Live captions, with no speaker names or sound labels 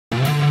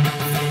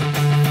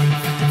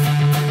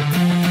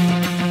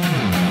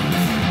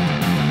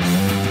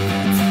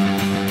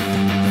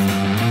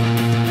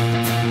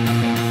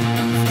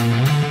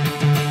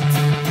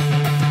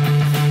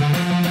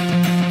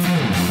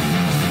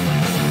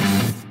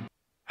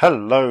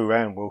Hello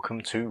and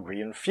welcome to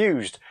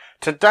Re-enthused.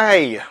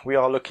 Today we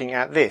are looking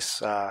at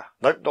this.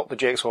 Nope, not the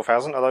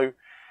GX4000, although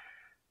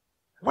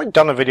have I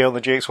done a video on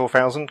the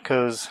GX4000?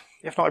 Because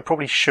if not, I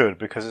probably should,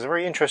 because it's a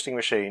very interesting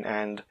machine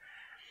and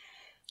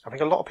I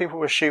think a lot of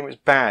people assume it's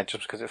bad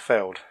just because it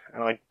failed,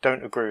 and I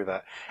don't agree with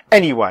that.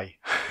 Anyway,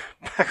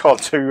 back on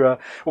to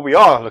what we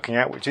are looking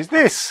at, which is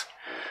this.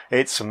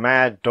 It's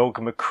Mad Dog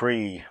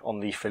McCree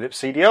on the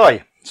Philips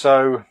CDI.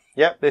 So,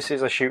 yeah, this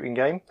is a shooting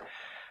game.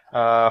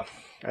 A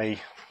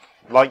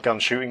light gun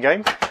shooting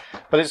game,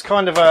 but it's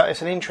kind of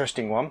it's an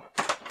interesting one.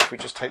 If we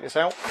just take this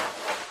out,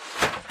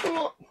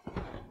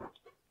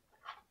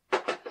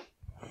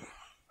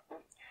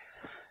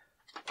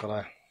 got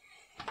a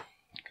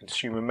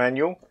consumer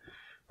manual,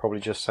 probably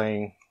just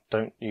saying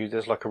don't use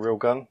this like a real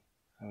gun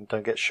and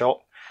don't get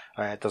shot.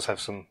 It does have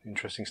some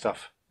interesting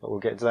stuff, but we'll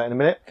get into that in a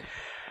minute.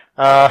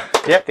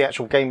 Yeah, the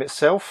actual game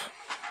itself.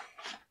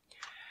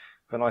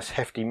 A nice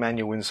hefty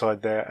manual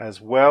inside there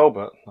as well,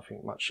 but nothing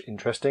much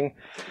interesting.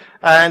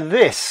 And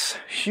this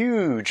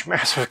huge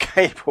mass of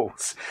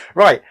cables.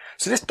 Right,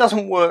 so this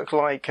doesn't work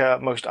like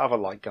most other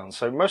light guns.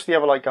 So most of the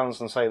other light guns,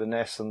 than say the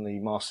NES and the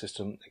Master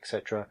System,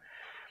 etc.,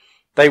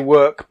 they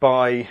work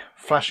by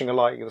flashing a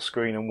light at the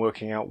screen and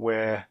working out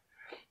where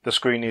the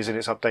screen is in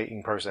its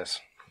updating process.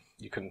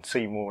 You can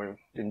see more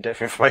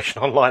in-depth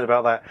information online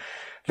about that.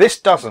 This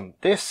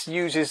doesn't. This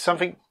uses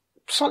something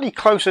slightly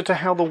closer to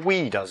how the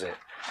Wii does it,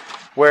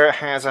 where it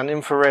has an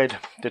infrared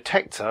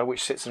detector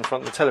which sits in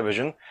front of the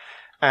television,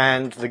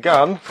 and the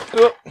gun,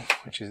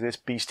 which is this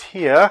beast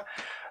here,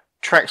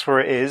 tracks where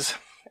it is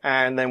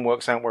and then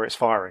works out where it's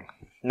firing.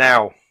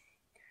 Now,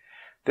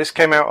 this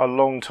came out a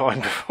long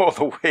time before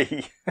the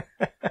Wii,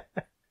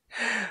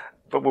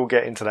 but we'll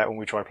get into that when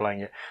we try playing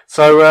it.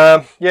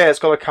 So yeah, it's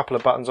got a couple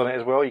of buttons on it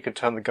as well. You can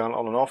turn the gun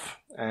on and off,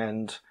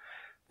 and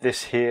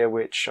this here,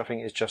 which I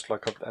think is just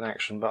like an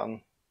action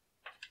button.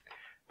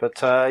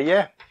 But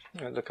yeah,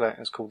 look at that.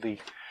 It's called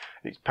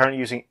it's apparently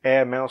using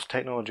air mouse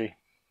technology.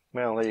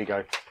 Well, there you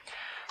go.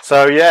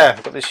 So yeah,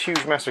 I've got this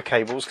huge mass of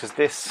cables because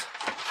this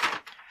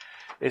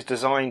is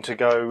designed to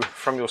go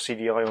from your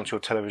CDI onto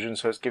your television.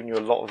 So it's giving you a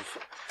lot of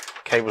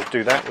cables to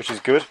do that, which is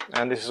good.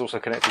 And this is also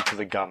connected to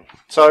the gun.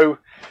 So,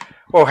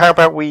 well, how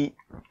about we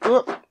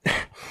go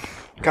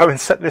and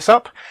set this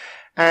up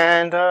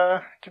and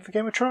give the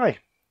game a try.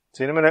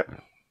 See you in a minute.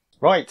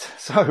 Right,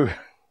 so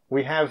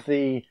we have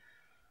the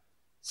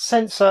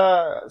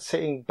sensor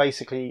sitting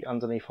basically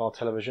underneath our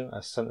television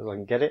as centre as I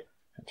can get it.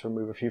 Had to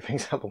remove a few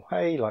things out of the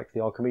way, like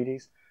the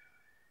Archimedes.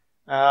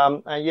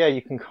 And yeah,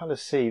 you can kind of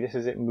see this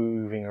is it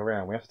moving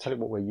around. We have to tell it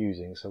what we're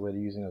using, so we're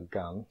using a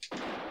gun.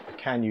 You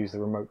can use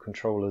the remote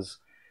controllers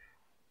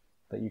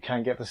that you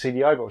can get for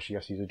CDI, but obviously you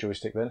have to use a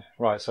joystick then.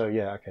 Right, so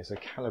yeah, okay, so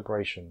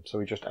calibration. So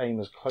we just aim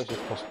as close as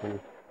possible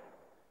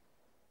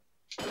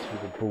to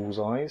the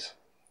bullseyes,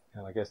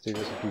 and I guess do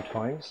this a few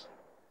times.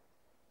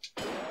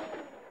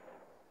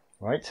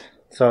 Right,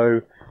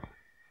 so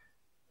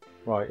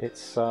right,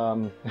 it's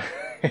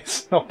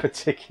it's not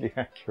particularly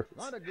accurate.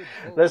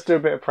 Let's do a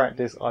bit of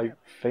practice, I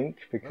think,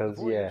 because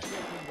yeah.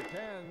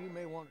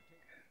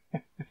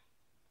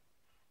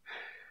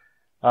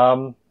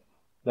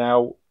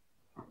 Now,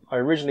 I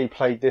originally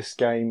played this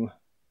game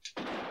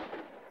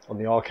on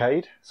the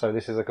arcade, so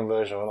this is a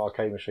conversion of an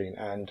arcade machine,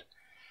 and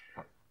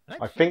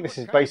I think this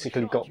has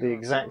basically got the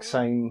exact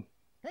same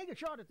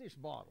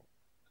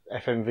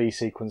FMV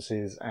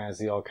sequences as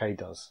the arcade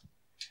does.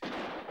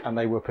 And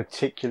they were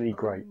particularly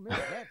great.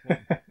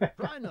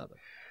 Try another.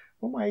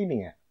 What am I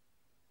aiming at?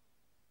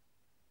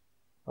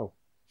 Oh.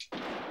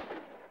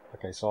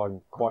 Okay, so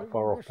I'm quite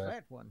far off there.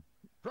 That one.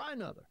 Try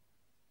another.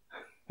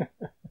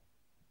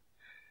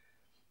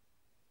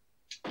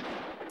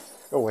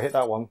 Oh, I hit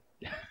that one.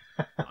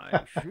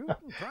 I shoot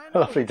and try A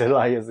lovely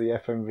delay as the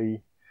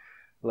FMV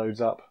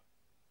loads up.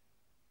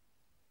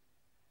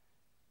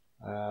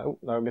 Oh,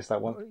 no, I missed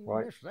that one.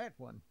 Right. Missed that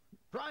one.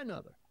 Try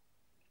another.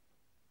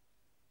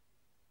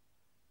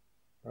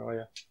 Where are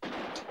you?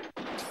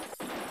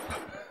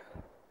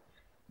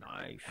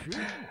 I shoot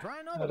and try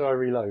another. How do I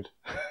reload?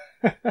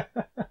 Can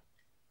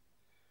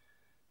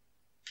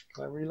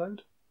I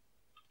reload?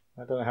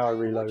 I don't know how I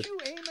reload. What you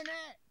aiming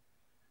at?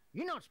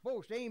 You're not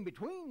supposed to aim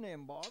between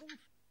them bottles.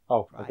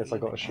 Oh, I guess I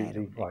got to shoot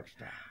the... Right.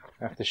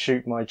 I have to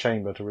shoot my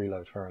chamber to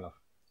reload. Fair enough.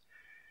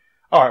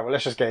 Alright, well,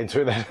 let's just get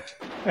into it then.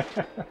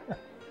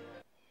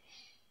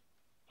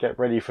 Get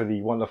ready for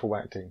the wonderful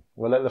acting.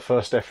 We'll let the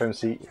first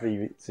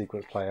FMV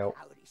sequence play out.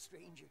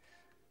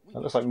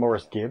 That looks like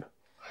Morris Gibb.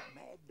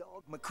 Mad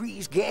Dog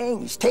McCree's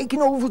gang is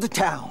taking over the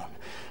town.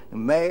 The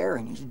mayor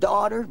and his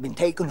daughter have been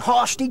taken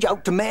hostage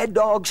out to Mad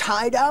Dog's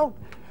hideout.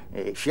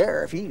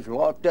 Sheriff, he's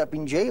locked up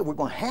in jail. We're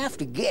going to have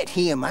to get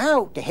him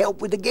out to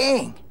help with the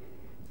gang.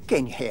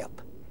 Can you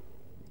help?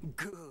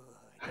 Good.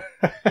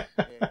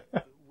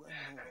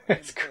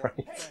 It's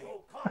great.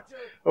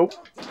 Oh,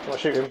 can I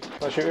shoot him?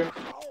 Can I shoot him?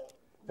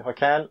 If I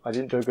can, I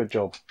didn't do a good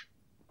job.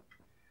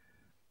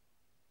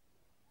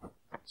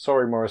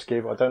 Sorry, Morris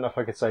Gibb. I don't know if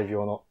I could save you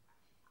or not.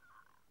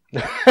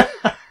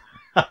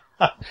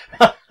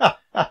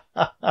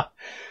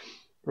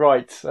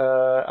 Right,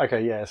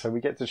 okay, yeah, so we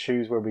get to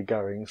choose where we're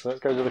going. So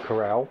let's go to the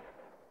corral.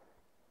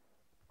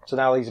 So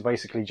now these are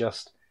basically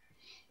just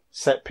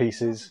set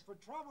pieces.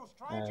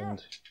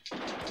 And...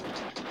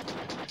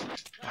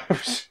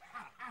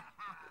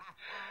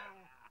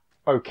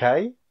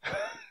 okay.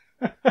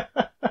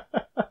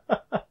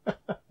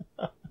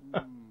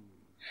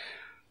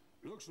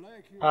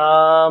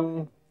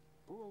 I'm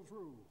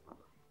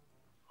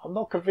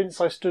not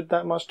convinced I stood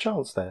that much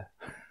chance there.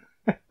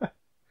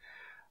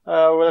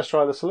 Well, let's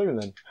try the saloon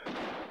then.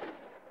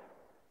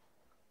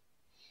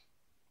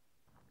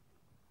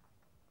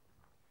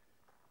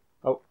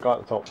 Oh, guy at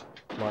the top.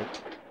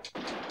 Right.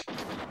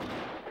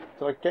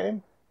 Did I get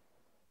him?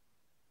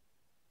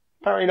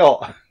 Apparently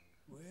not.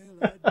 Well,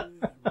 I'd rather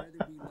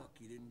be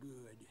lucky than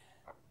good.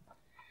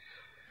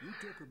 You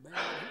took a bad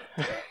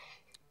hit,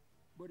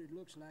 but it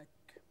looks like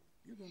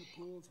you're going to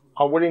pull through.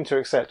 I'm willing to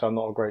accept I'm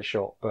not a great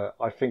shot, but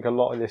I think a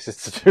lot of this is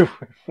to do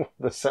with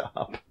the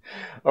setup.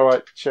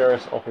 Alright,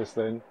 sheriff's office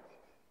then.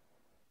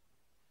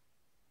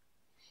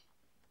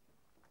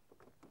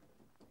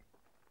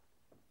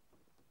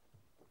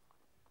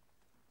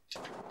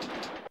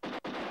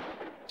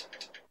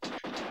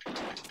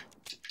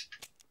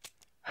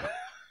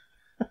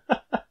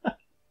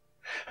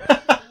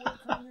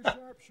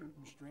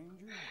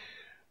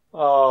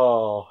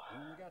 Oh.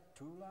 Only got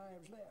 2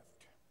 lives left.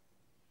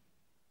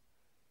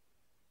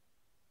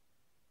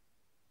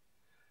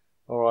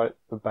 Alright,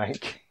 the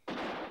bank.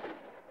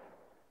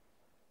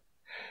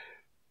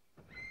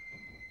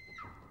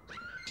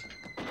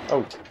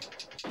 Oh.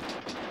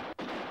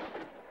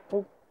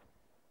 Oh.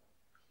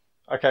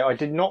 Okay, I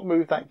did not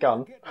move that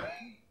gun,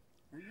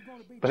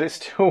 but it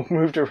still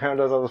moved around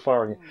as I was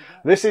firing it.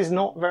 This is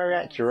not very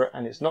accurate,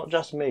 and it's not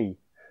just me.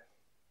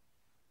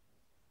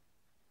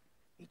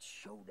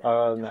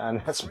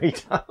 And that's me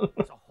done.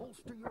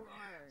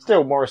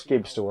 Still, Morris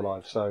Gibbs still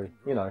alive, so,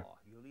 you know.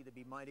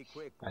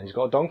 And he's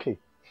got a donkey.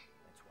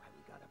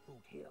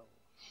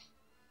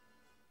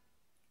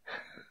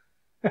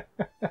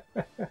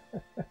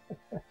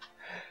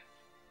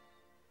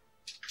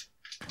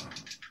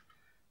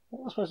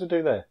 What am I supposed to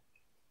do there?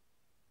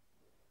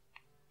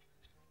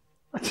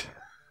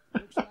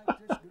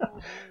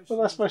 Was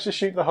I supposed to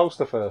shoot the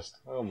holster first?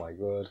 Oh my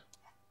word.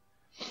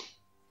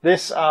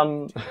 This,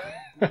 in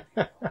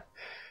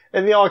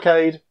the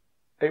arcade,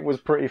 it was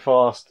pretty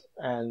fast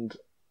and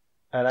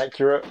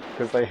accurate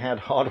because they had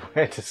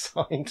hardware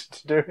designed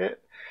to do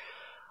it.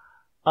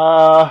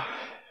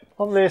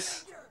 On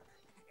this,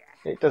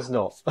 it does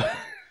not.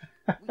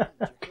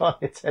 Can't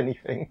hit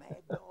anything.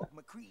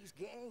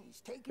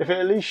 If it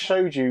at least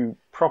showed you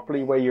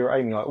properly where you're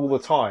aiming, like all the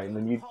time,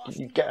 then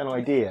you'd get an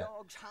idea.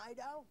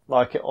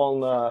 Like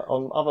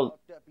on other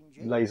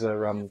laser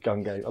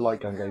gun games,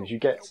 light gun games, you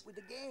get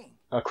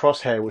a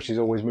crosshair which is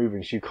always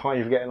moving, so you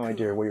kind of get an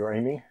idea of where you're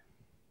aiming.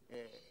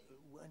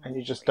 And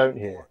you just don't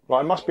here.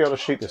 Well, I must be able to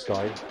shoot this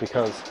guy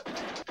because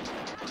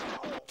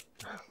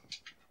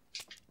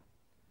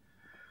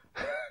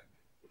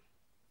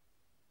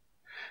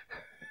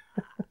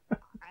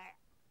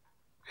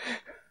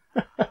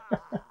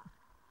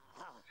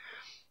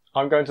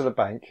I'm going to the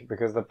bank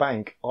because the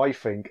bank, I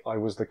think I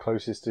was the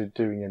closest to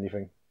doing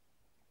anything.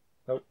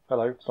 Oh,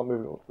 hello, stop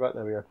moving. Right,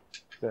 there we go.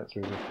 Yeah, it's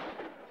moving.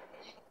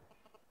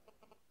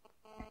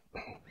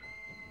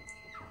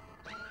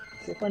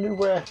 See if I knew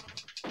where.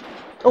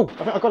 Oh, I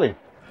think I got him.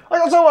 I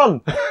got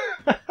someone!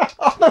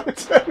 Oh, number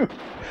 2!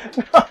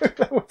 No,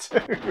 number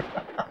 2!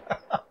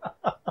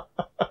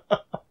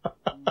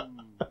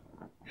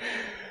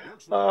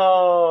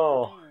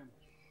 Oh,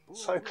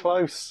 so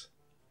close.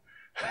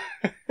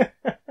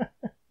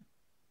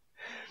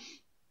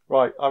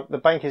 Right, the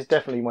bank is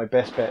definitely my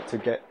best bet to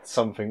get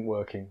something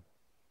working.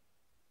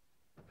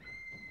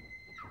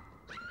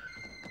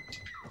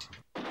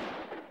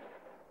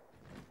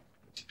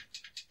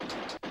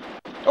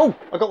 Oh,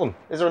 I got them.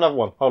 Is there another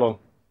one? Hold on.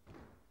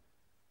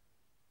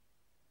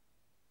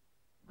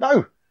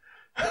 No!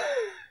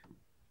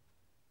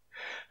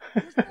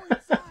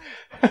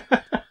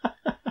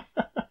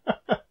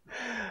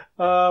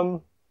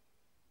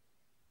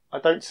 I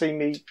don't see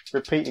me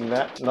repeating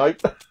that.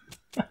 Nope.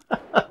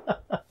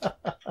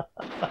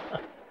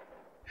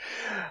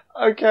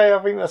 Okay, I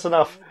think that's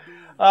enough.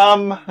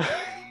 Right.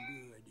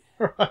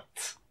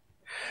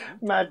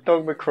 Mad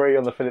Dog McCree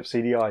on the Philips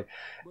CDI.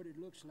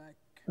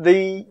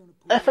 The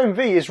FMV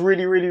is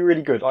really, really,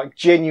 really good. Like,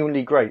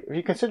 genuinely great. If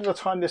you consider the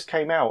time this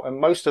came out, and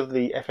most of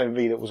the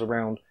FMV that was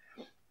around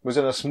was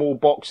in a small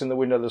box in the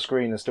window of the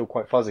screen and still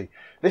quite fuzzy.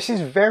 This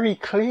is very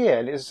clear,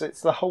 and it's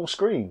the whole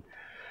screen.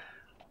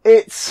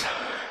 It's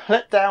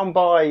let down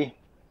by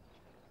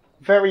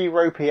very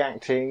ropey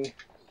acting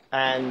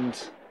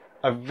and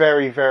a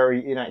very,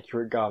 very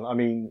inaccurate gun. I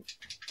mean,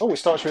 oh, it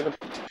starts with a...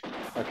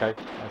 Okay,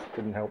 that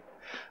didn't help.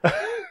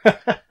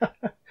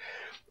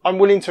 I'm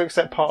willing to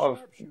accept part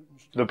of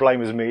the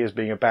blame as me as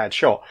being a bad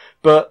shot,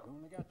 but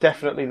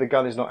definitely the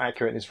gun is not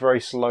accurate and it's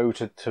very slow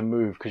to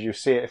move, because you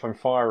see it if I'm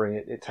firing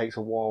it, it takes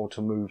a while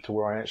to move to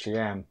where I actually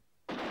am.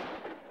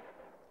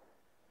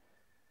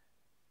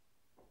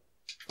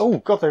 Oh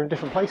god, they're in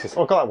different places.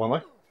 Oh, I got that one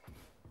though.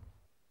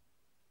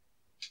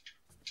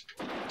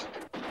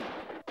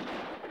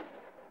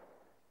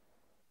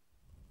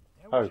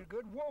 was a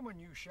good woman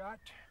you shot.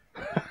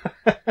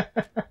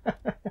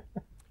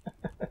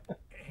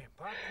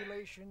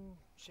 Population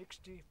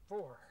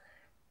 64.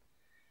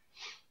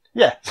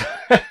 Yeah.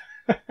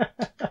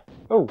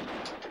 Oh,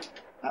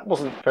 that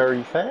wasn't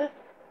very fair.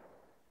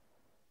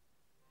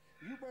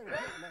 You better get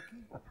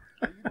lucky, or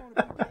you're gonna be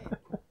dead.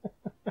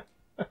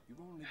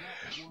 You've only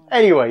got one.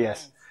 Anyway,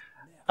 yes.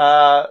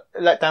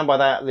 Let down by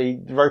that, the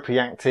ropey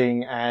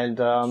acting, and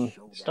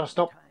it's just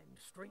not,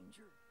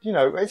 you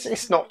know,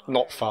 it's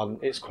not fun.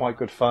 It's quite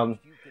good fun.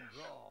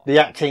 The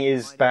acting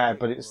is bad,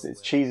 but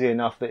it's cheesy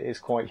enough that it's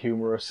quite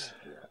humorous.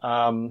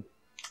 Other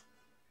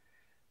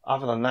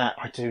than that,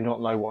 I do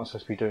not know what I'm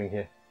supposed to be doing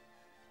here.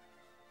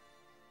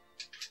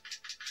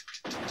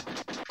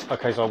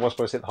 Okay, so I was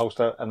supposed to hit the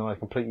holster, and then I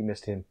completely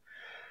missed him.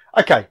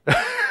 Okay.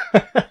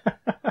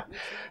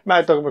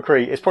 Mad Dog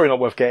McCree. It's probably not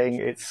worth getting.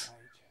 It's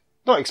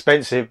not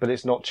expensive, but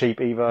it's not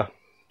cheap either.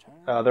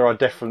 There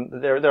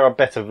are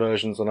better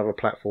versions on other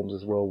platforms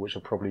as well, which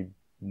are probably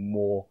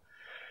more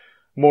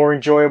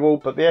enjoyable.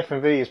 But the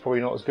FMV is probably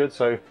not as good.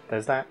 So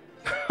there's that.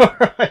 All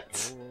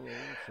right.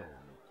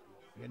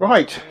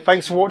 Right.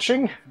 Thanks for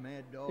watching.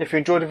 If you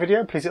enjoyed the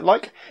video, please hit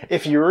like.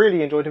 If you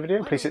really enjoyed the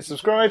video, please hit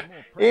subscribe.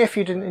 If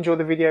you didn't enjoy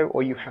the video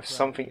or you have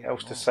something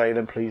else to say,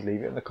 then please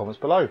leave it in the comments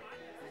below.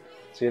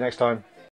 See you next time.